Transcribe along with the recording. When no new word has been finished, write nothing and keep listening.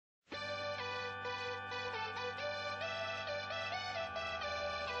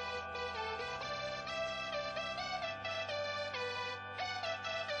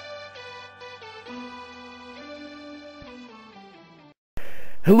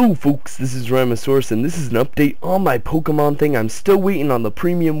Hello folks, this is Ramasaurus and this is an update on my Pokemon thing. I'm still waiting on the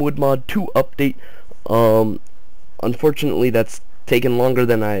Premium Wood Mod 2 update. Unfortunately that's taken longer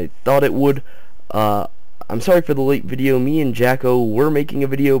than I thought it would. I'm sorry for the late video. Me and Jacko were making a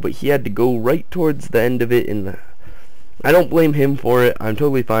video, but he had to go right towards the end of it, and I don't blame him for it. I'm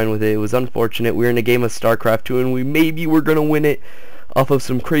totally fine with it. It was unfortunate. We were in a game of StarCraft 2 and we maybe were gonna win it off of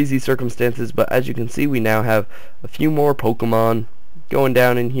some crazy circumstances, but as you can see we now have a few more Pokemon going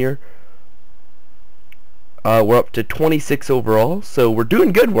down in here. We're up to 26 overall, so we're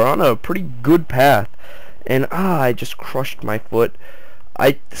doing good. We're on a pretty good path. And I just crushed my foot.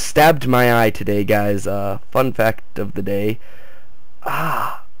 I stabbed my eye today, guys. Fun fact of the day.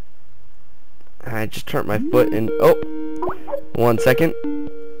 I just hurt my foot and oh, 1 second.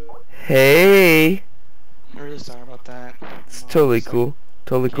 Hey. I'm really sorry about that. It's totally cool.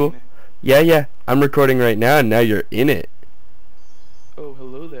 Totally cool. Yeah. I'm recording right now, and now you're in it. Oh,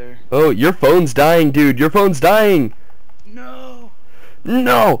 hello there. Oh, your phone's dying, dude. Your phone's dying. No.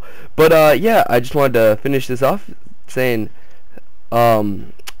 But yeah, I just wanted to finish this off saying I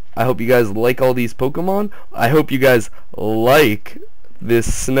hope you guys like all these Pokemon. I hope you guys like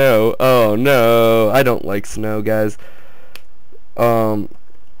this snow. Oh no, I don't like snow, guys. And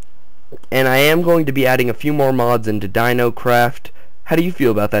I am going to be adding a few more mods into Dino Craft. How do you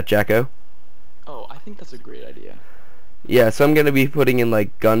feel about that, Jacko? Oh, I think that's a great idea. Yeah, so I'm gonna be putting in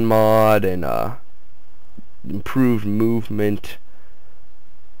like gun mod and improved movement.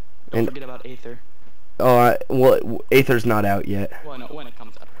 Don't forget about Aether. Oh, well, Aether's not out yet. Well, no, when it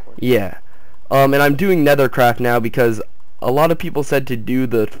comes out, of course. Yeah. And I'm doing Nethercraft now because a lot of people said to do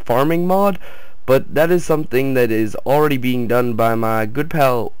the farming mod, but that is something that is already being done by my good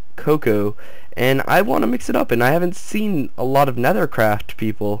pal Coco, and I want to mix it up, and I haven't seen a lot of Nethercraft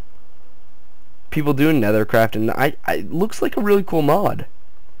people doing Nethercraft, and it looks like a really cool mod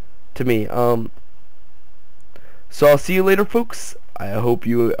to me. So I'll see you later, folks. I hope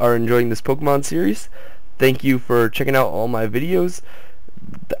you are enjoying this Pokemon series. Thank you for checking out all my videos.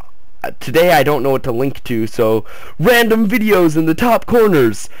 Today I don't know what to link to, so random videos in the top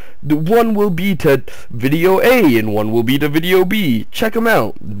corners. One will be to video A and one will be to video B. Check them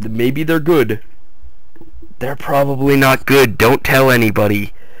out. Maybe they're good. They're probably not good. Don't tell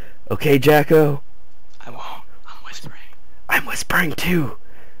anybody. Okay, Jacko? I won't. I'm whispering. I'm whispering too.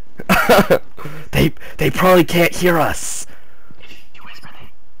 They probably can't hear us. If you whisper, then.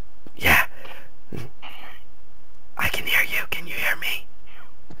 Yeah. I can hear you. Can you hear me?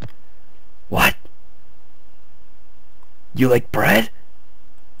 What? You like bread?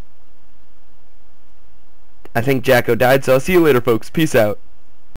 I think Jacko died, so I'll see you later, folks. Peace out.